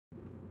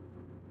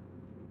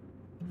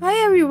Hi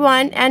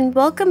everyone and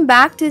welcome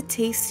back to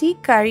Tasty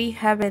Curry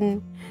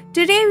Heaven.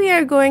 Today we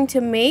are going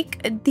to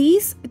make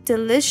these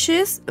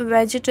delicious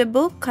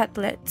vegetable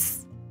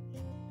cutlets.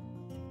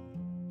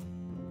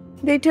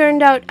 They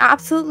turned out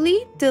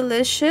absolutely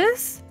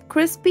delicious,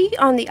 crispy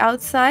on the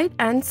outside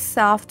and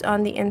soft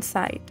on the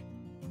inside.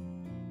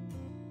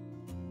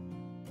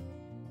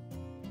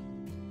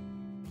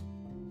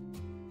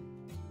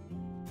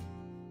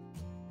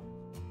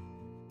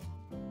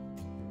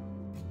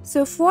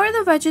 So for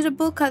the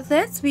vegetable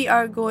cutlets, we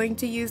are going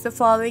to use the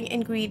following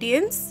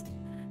ingredients.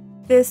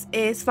 This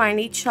is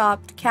finely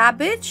chopped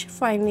cabbage,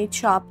 finely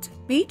chopped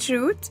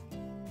beetroot,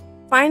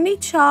 finely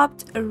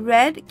chopped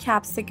red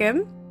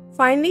capsicum,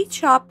 finely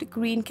chopped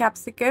green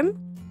capsicum,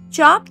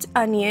 chopped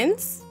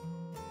onions,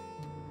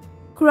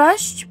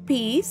 crushed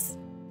peas,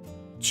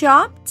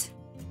 chopped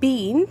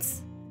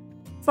beans,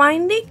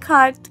 finely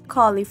cut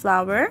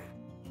cauliflower,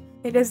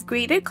 it is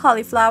grated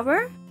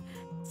cauliflower,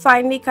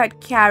 finely cut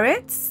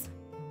carrots,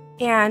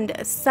 and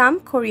some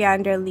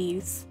coriander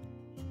leaves.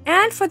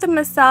 And for the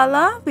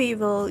masala, we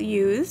will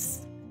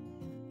use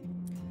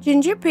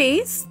ginger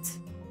paste,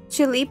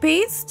 chili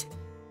paste,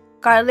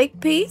 garlic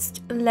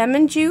paste,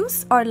 lemon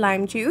juice or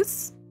lime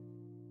juice,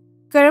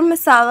 garam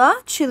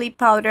masala, chili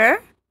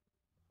powder,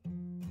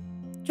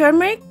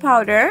 turmeric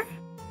powder,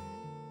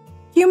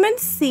 cumin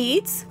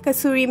seeds,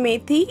 kasuri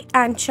methi,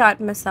 and chaat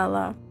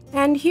masala.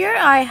 And here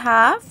I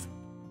have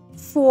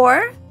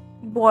 4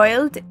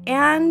 boiled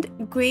and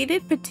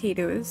grated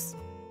potatoes.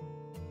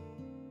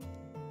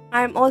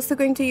 I'm also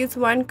going to use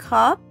 1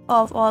 cup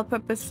of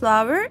all-purpose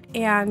flour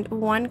and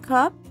 1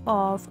 cup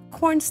of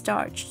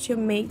cornstarch to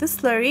make the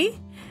slurry,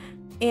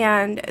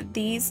 and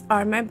these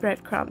are my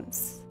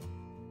breadcrumbs.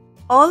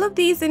 All of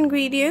these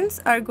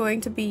ingredients are going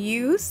to be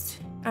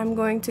used. I'm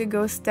going to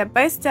go step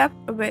by step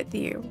with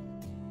you.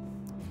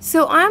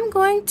 So I'm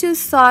going to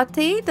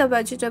saute the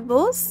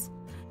vegetables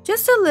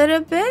just a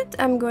little bit.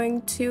 I'm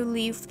going to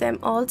leave them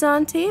al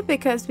dente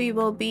because we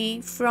will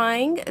be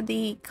frying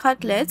the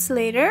cutlets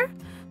later.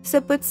 So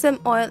put some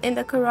oil in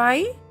the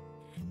karai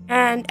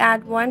and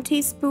add 1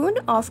 teaspoon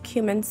of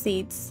cumin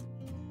seeds.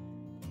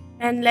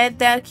 And let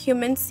the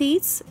cumin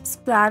seeds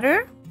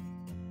splatter.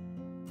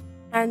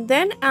 And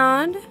then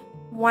add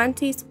 1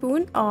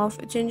 teaspoon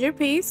of ginger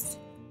paste,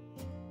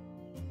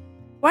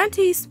 1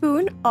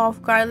 teaspoon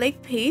of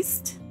garlic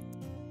paste,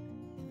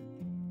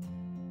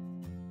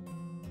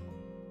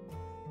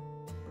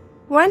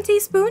 1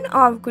 teaspoon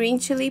of green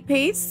chili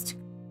paste.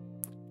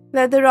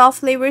 Let the raw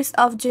flavors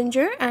of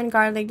ginger and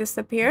garlic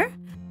disappear.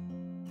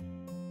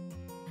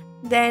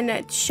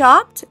 Then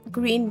chopped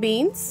green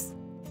beans,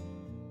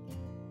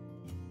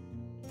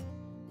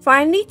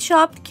 finely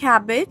chopped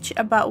cabbage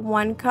about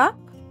 1 cup,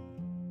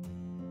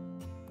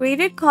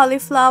 grated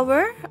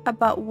cauliflower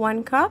about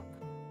 1 cup,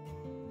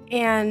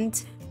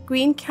 and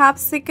green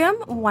capsicum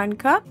 1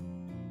 cup,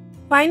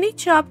 finely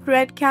chopped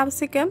red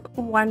capsicum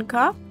 1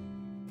 cup,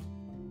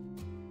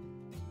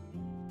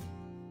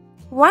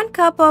 1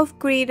 cup of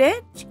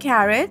grated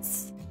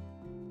carrots,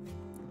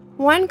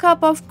 1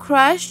 cup of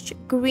crushed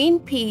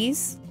green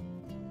peas,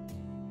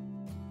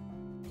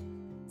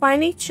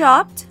 finely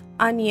chopped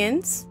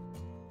onions,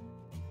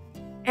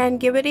 and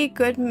give it a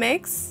good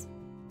mix.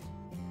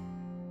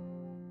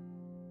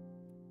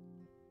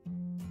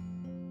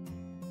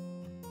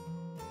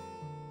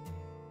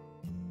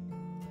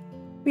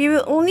 We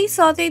will only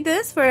saute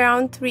this for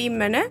around 3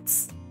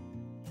 minutes.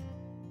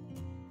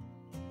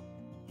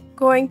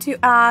 Going to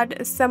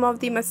add some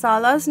of the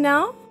masalas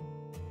now.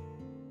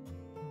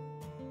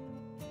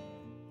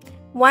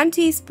 1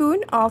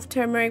 teaspoon of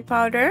turmeric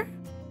powder,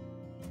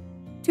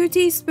 2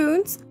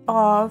 teaspoons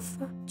of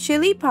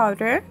chili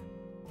powder,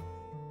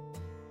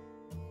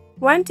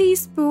 1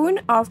 teaspoon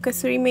of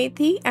kasuri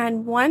methi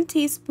and 1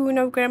 teaspoon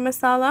of garam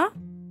masala,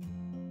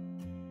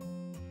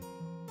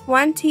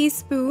 1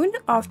 teaspoon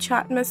of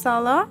chaat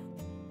masala,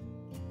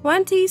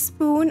 1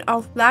 teaspoon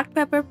of black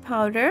pepper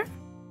powder.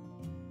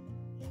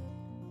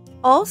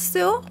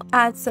 Also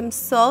add some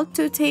salt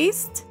to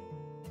taste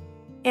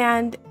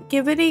and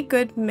give it a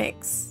good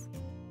mix.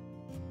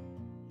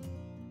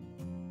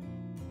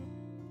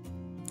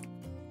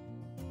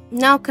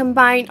 Now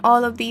combine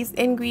all of these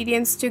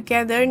ingredients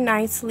together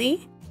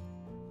nicely.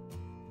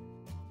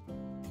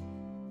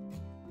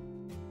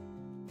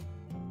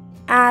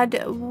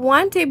 Add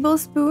 1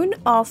 tablespoon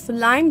of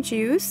lime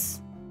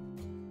juice,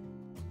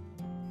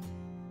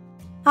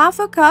 half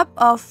a cup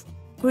of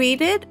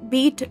grated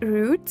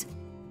beetroot.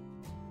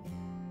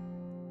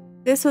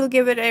 This will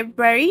give it a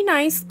very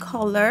nice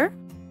color.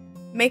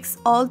 Mix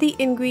all the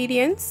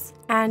ingredients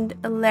and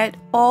let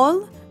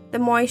all the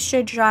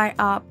moisture dry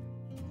up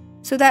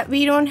so that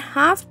we don't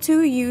have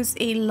to use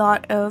a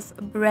lot of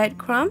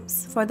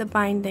breadcrumbs for the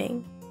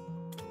binding.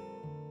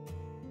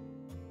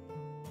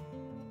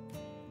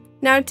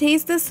 Now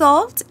taste the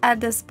salt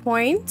at this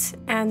point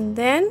and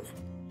then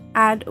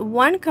add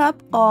 1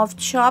 cup of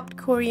chopped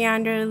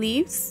coriander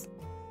leaves.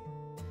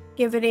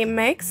 Give it a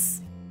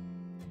mix.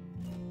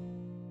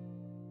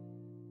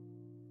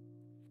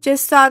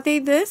 Just saute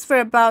this for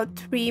about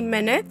 3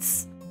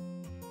 minutes.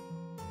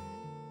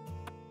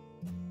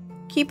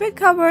 Keep it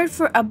covered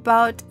for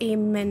about a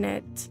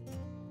minute.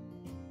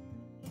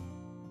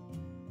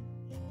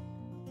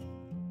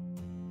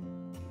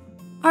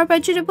 Our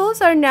vegetables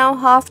are now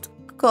half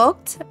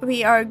cooked.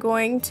 We are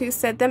going to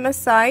set them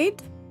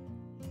aside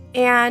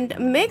and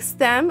mix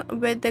them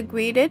with the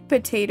grated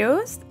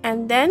potatoes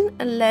and then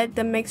let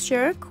the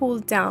mixture cool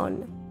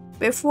down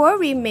before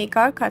we make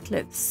our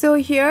cutlets. So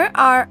here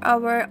are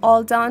our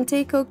al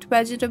dente cooked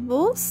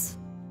vegetables.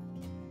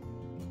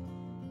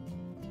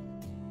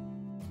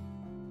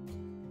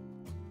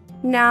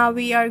 Now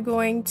we are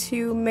going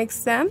to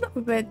mix them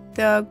with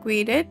the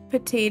grated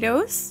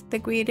potatoes, the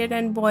grated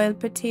and boiled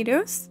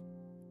potatoes.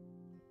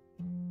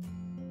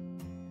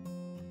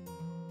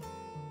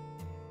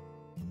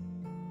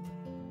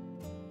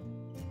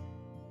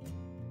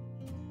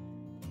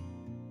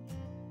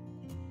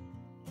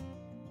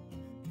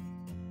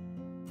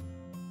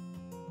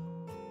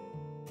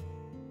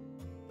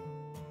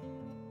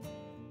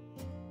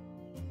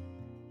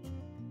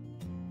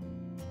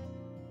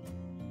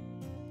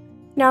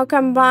 Now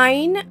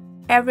combine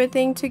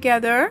everything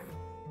together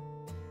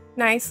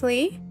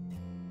nicely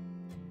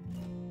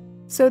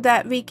so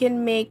that we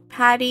can make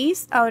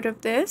patties out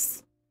of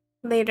this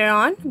later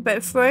on.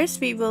 But first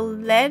we will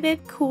let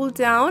it cool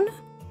down.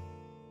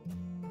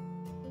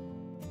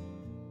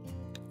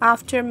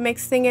 After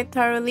mixing it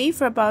thoroughly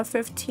for about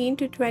 15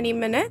 to 20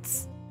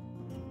 minutes,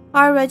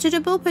 our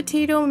vegetable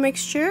potato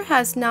mixture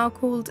has now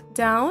cooled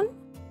down.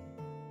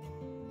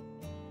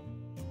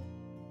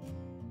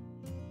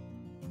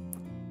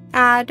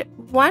 Add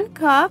 1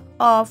 cup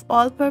of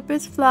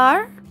all-purpose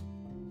flour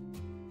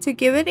to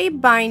give it a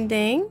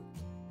binding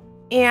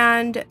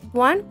and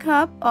 1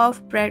 cup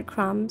of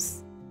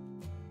breadcrumbs.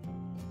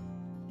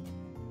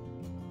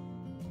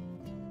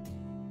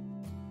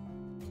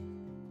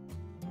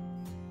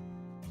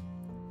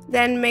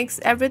 Then mix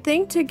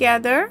everything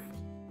together.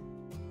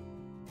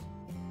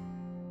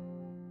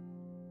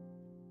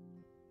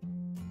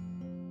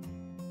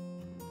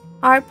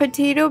 Our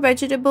potato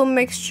vegetable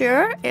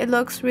mixture, it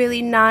looks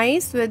really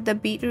nice with the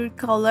beetroot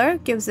color,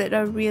 gives it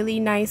a really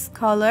nice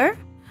color.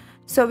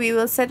 So we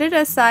will set it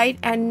aside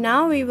and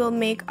now we will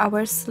make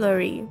our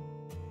slurry.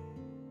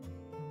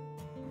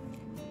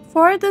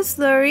 For the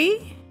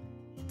slurry,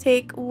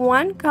 take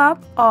 1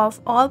 cup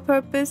of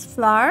all-purpose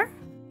flour,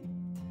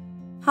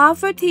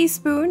 half a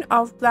teaspoon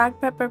of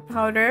black pepper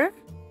powder,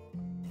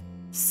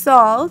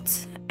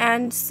 salt,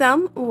 and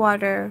some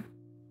water.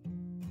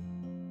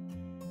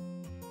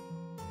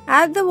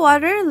 Add the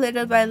water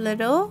little by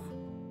little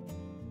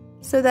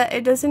so that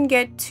it doesn't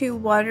get too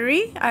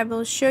watery. I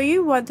will show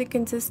you what the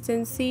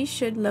consistency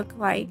should look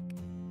like.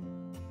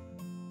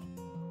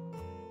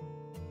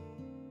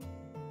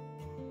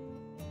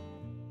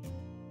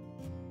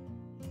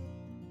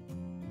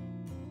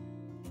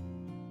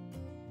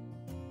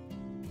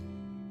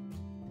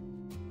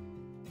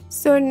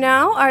 So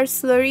now our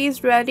slurry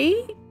is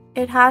ready.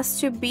 It has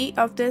to be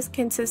of this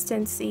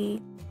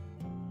consistency.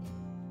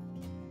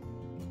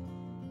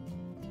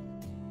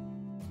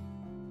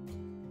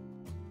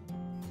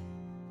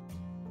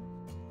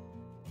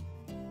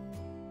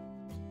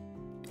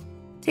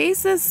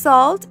 Taste the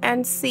salt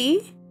and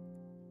see.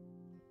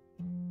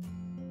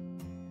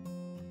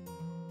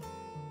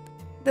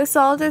 The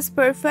salt is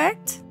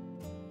perfect.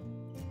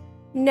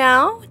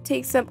 Now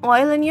take some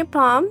oil in your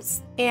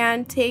palms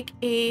and take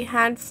a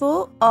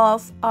handful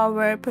of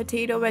our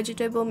potato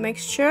vegetable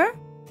mixture.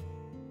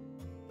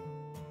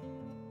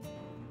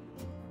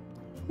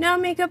 Now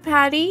make a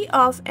patty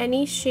of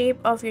any shape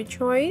of your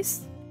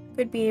choice.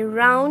 Could be a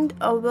round,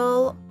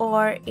 oval,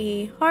 or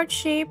a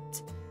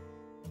heart-shaped.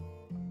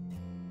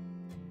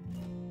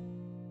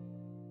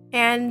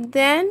 And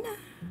then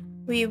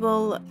we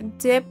will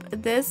dip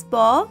this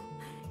ball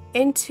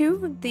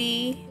into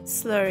the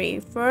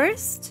slurry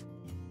first.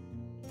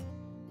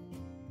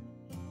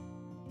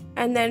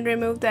 And then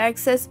remove the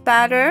excess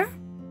batter.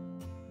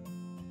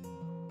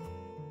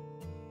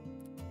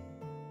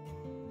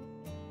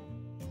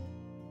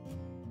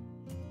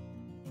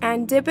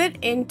 And dip it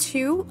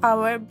into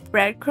our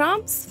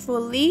breadcrumbs,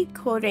 fully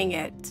coating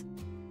it.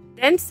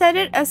 Then set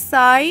it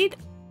aside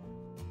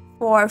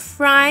for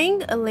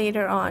frying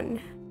later on.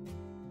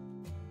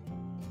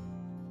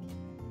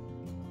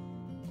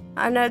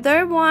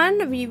 Another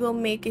one, we will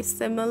make a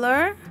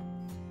similar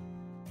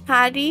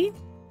patty.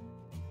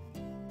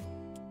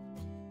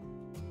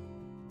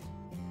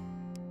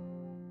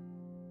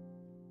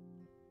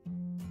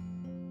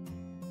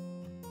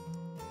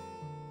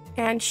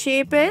 And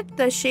shape it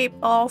the shape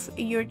of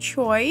your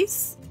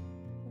choice.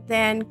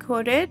 Then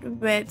coat it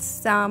with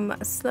some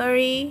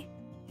slurry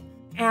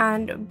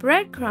and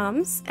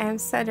breadcrumbs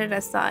and set it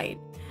aside.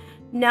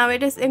 Now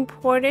it is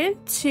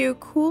important to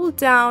cool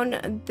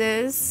down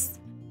these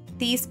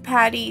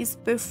patties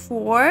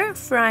before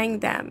frying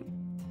them.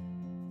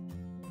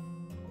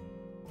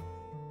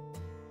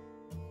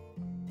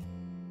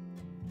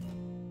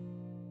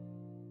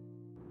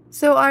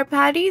 So our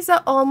patties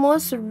are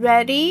almost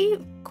ready,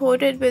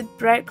 coated with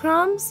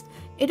breadcrumbs.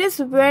 It is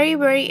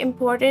very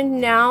important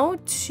now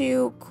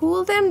to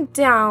cool them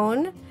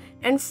down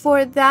And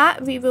for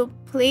that, we will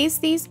place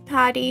these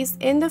patties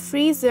in the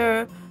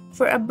freezer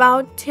for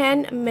about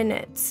 10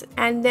 minutes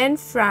and then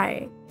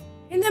fry.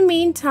 In the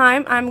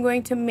meantime, I'm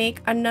going to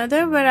make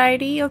another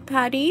variety of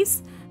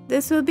patties.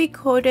 This will be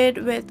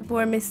coated with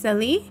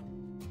vermicelli.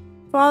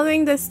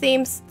 Following the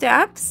same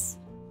steps,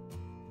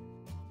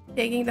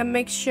 taking the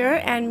mixture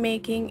and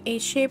making a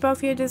shape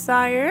of your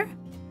desire,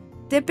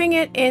 dipping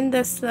it in the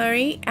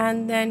slurry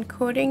and then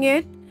coating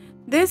it,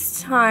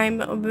 this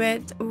time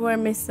with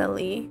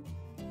vermicelli.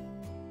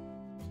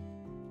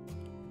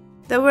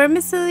 The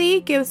vermicelli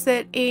gives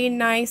it a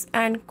nice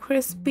and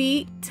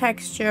crispy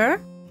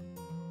texture.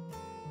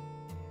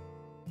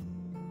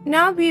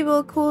 Now we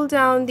will cool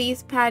down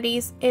these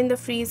patties in the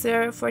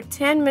freezer for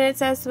 10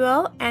 minutes as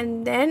well,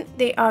 and then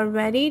they are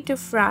ready to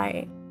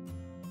fry.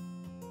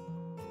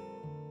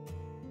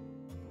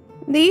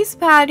 These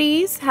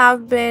patties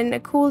have been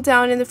cooled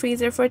down in the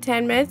freezer for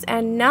 10 minutes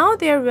and now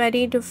they're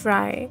ready to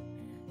fry.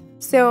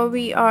 So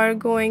we are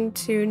going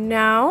to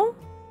now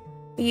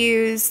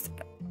use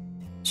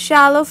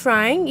shallow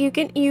frying. You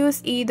can use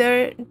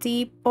either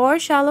deep or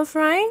shallow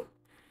frying.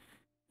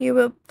 You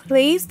will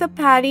place the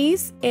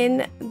patties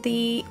in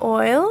the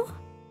oil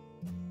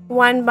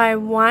one by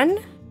one,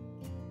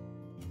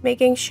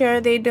 making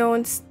sure they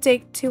don't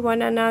stick to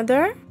one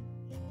another.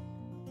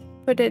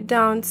 Put it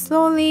down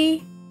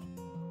slowly.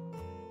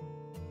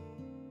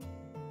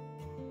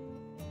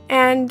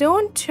 And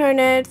don't turn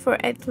it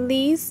for at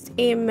least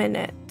a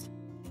minute.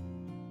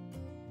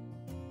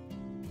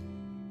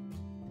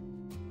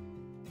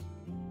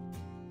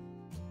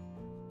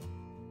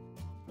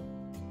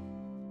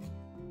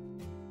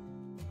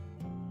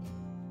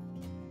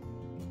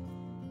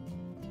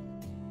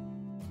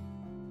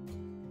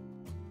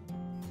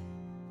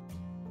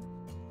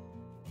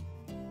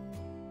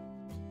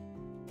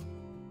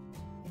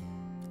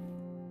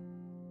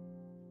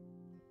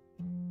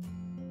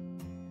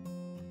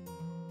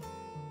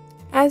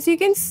 As you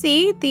can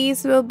see,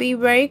 these will be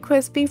very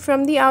crispy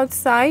from the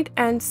outside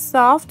and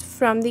soft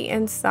from the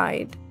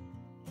inside.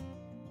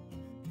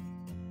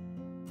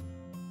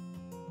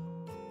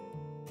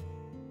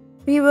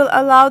 We will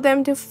allow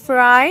them to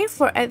fry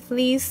for at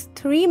least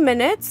 3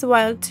 minutes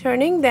while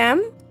turning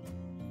them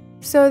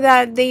so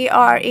that they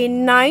are a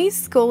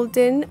nice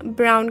golden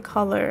brown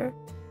color.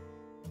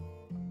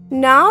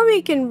 Now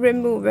we can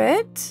remove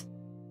it.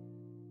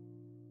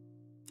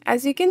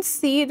 As you can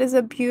see, it is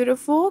a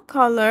beautiful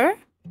color.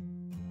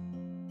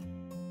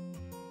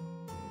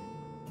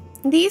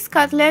 These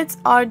cutlets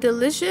are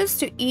delicious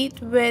to eat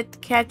with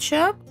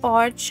ketchup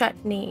or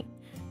chutney.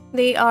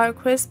 They are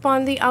crisp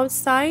on the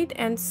outside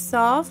and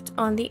soft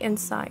on the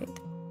inside.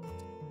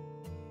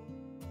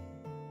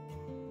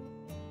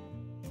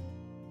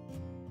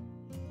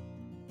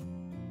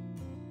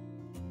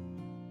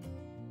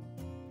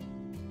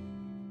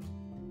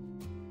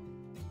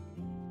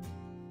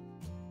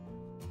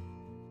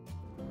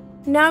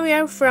 Now we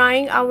are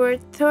frying our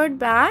third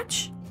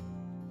batch.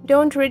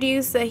 Don't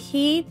reduce the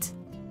heat.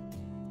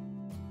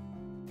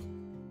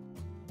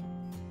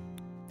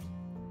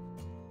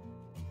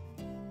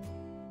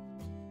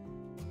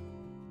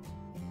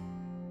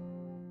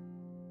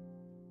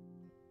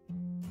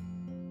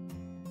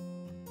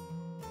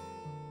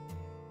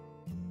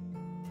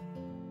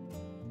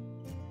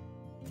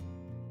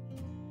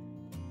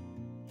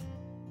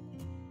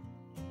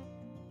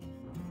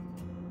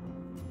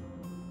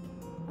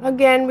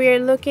 Again, we are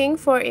looking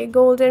for a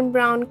golden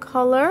brown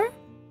color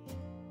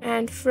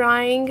and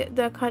frying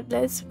the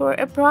cutlets for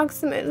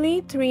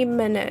approximately 3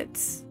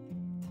 minutes.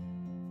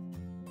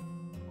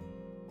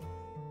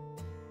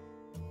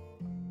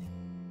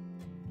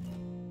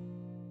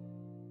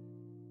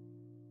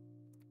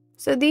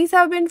 So these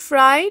have been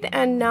fried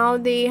and now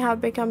they have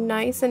become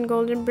nice and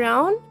golden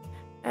brown.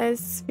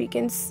 As we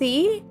can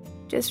see,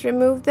 just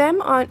remove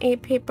them on a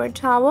paper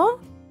towel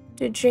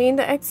to drain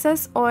the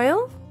excess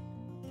oil.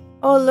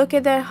 Oh, look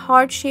at that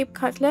heart-shaped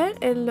cutlet.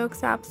 It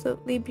looks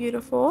absolutely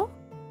beautiful.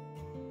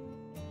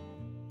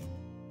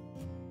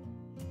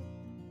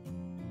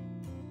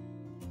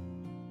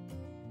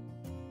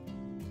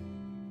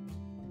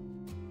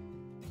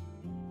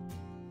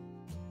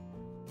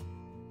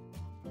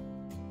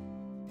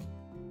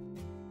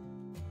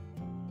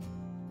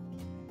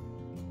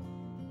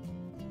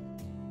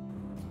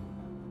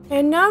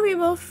 And now we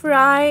will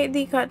fry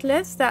the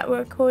cutlets that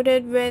were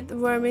coated with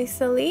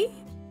vermicelli.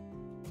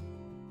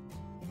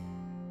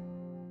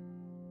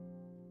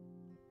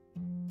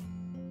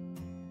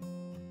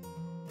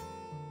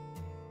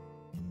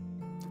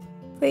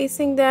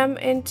 Placing them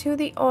into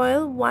the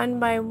oil one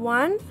by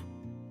one.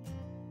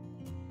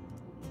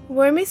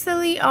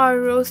 Vermicelli are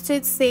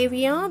roasted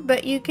savia,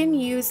 but you can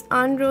use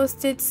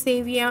unroasted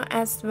savia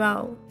as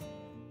well.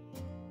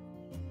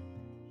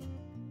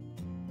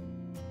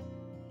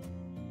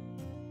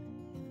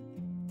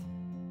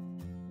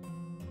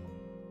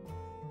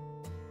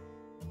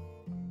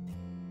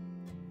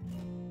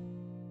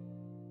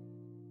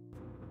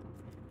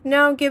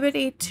 Now give it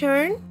a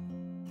turn.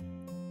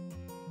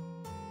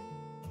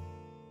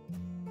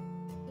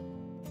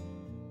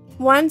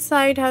 One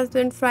side has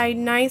been fried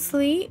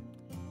nicely.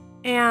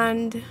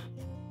 and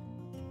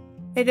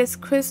it is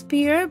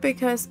crispier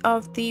because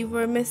of the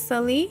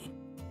vermicelli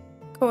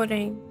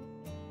coating.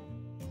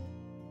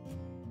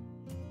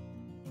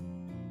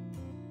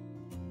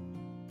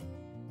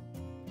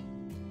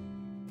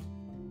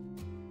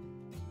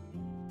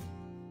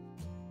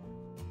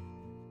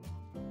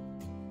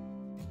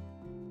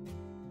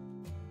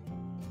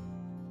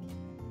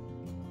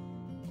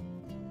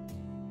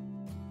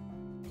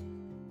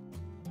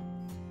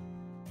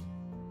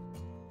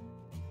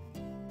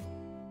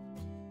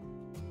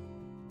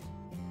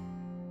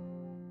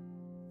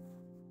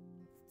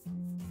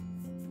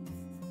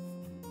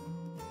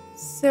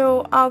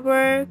 So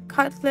our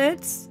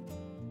cutlets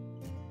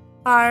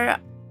are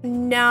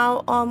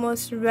now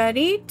almost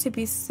ready to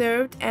be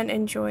served and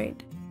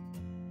enjoyed.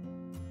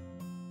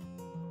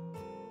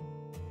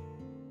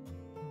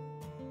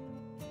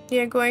 We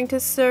are going to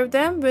serve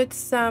them with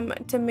some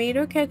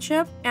tomato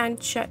ketchup and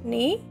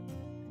chutney.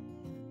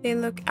 They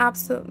look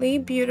absolutely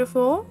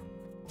beautiful.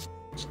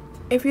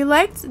 If you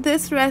liked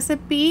this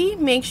recipe,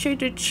 make sure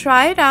to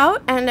try it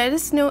out and let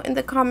us know in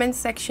the comments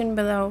section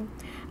below.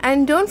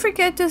 And don't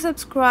forget to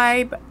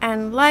subscribe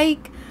and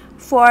like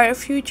for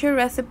future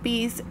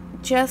recipes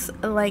just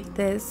like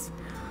this.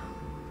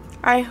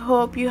 I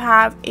hope you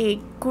have a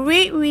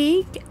great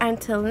week.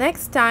 Until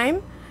next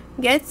time,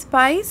 get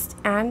spiced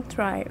and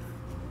thrive.